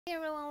Hey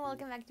everyone,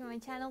 welcome back to my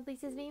channel.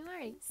 This is me,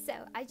 Mari. So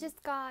I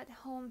just got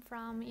home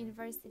from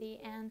university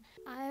and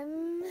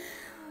I've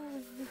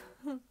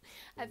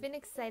been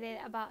excited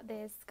about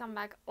this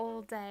comeback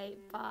all day,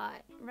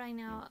 but right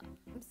now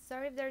I'm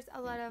sorry if there's a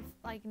lot of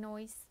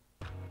noise.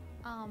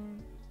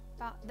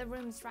 But the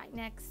room's right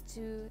next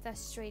to the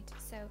street,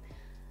 so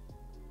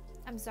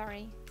I'm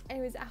sorry.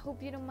 Anyways, I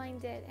hope you don't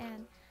mind it,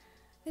 and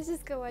let's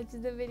just go watch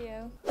the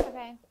video.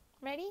 Okay,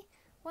 ready?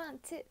 1,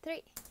 2,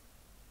 3.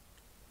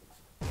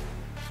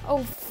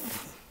 Oh.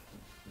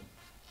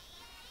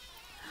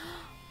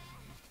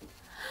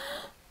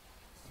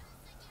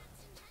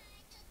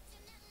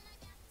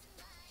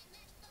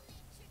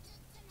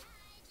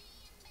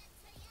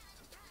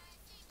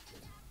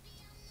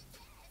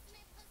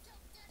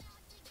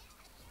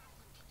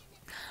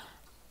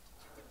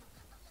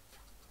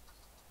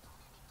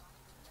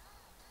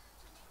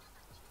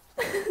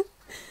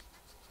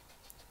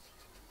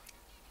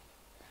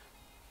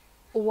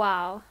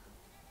 Wow.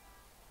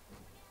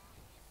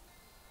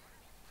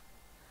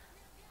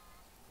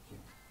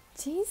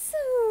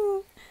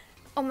 Jisoo.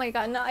 Oh my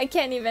god, no, I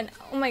can't even.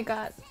 Oh my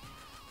god.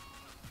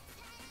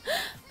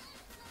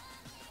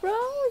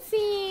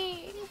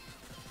 Rosie.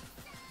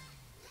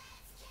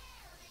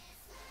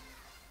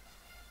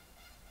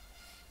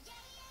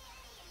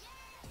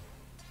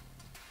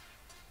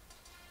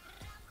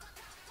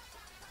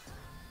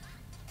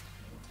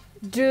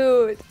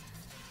 Dude.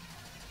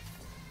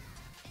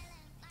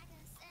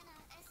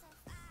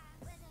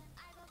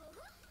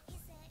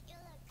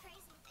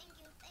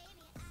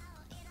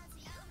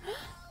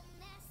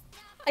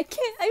 I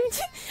can't.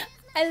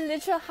 I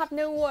literally have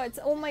no words.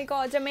 Oh my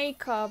god, the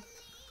makeup.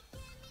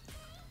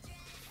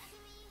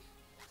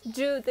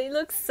 Dude, they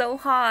look so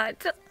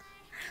hot.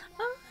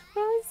 Oh,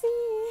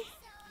 Rosie.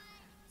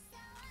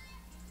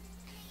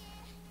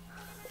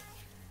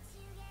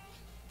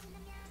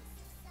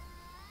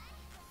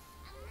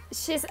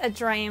 She's a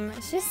dream.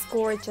 She's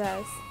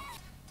gorgeous.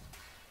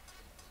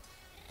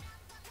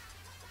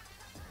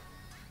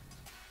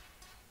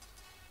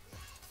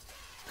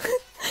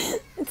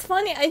 It's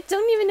funny, I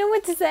don't even know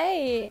what to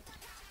say.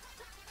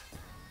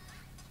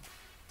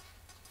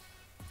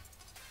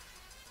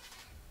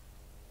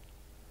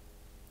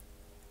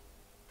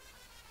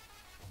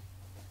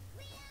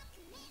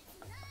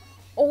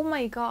 Oh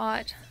my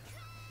god.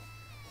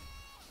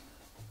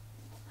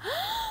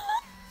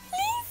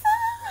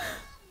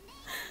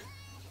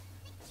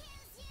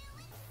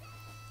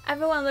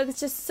 Everyone looks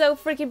just so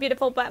freaking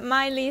beautiful, but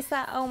my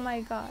Lisa, oh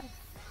my god.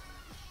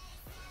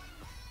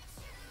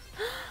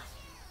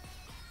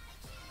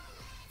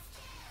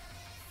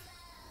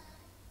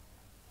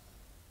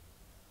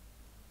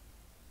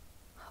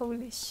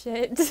 Holy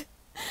shit.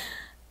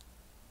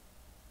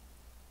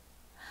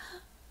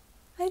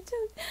 I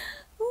don't.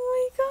 Oh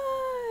my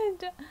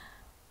god.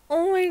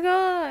 Oh my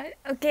god.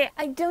 Okay,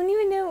 I don't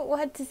even know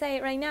what to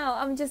say right now.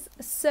 I'm just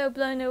so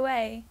blown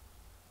away.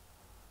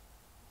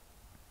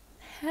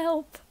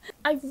 Help.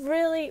 I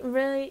really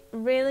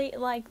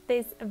like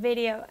this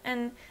video,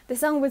 and the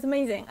song was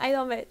amazing. I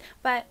love it,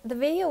 but the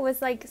video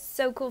was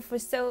so cool for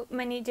so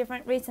many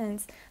different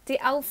reasons. The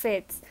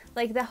outfits,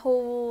 the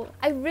whole,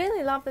 I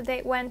really love that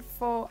they went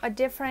for a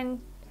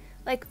different,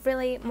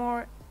 really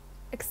more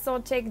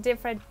exotic,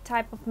 different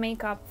type of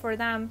makeup for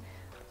them,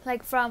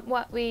 from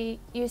what we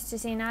used to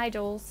see in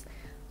idols.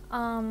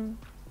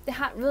 They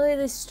had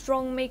really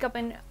strong makeup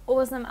and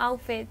awesome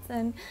outfits,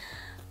 and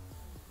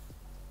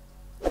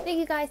thank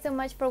you guys so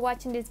much for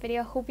watching this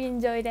video. Hope you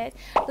enjoyed it.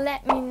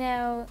 Let me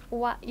know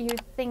what you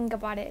think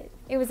about it.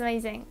 It was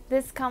amazing.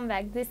 This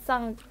comeback, this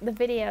song, the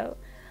video.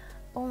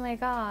 Oh my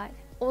god.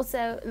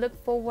 Also, look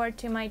forward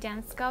to my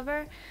dance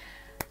cover.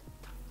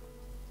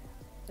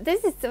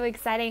 This is so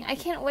exciting. I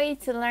can't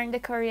wait to learn the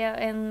choreo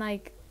and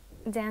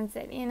dance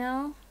it, you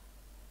know?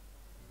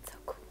 So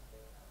cool.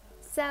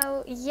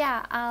 So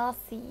yeah, I'll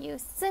see you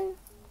soon.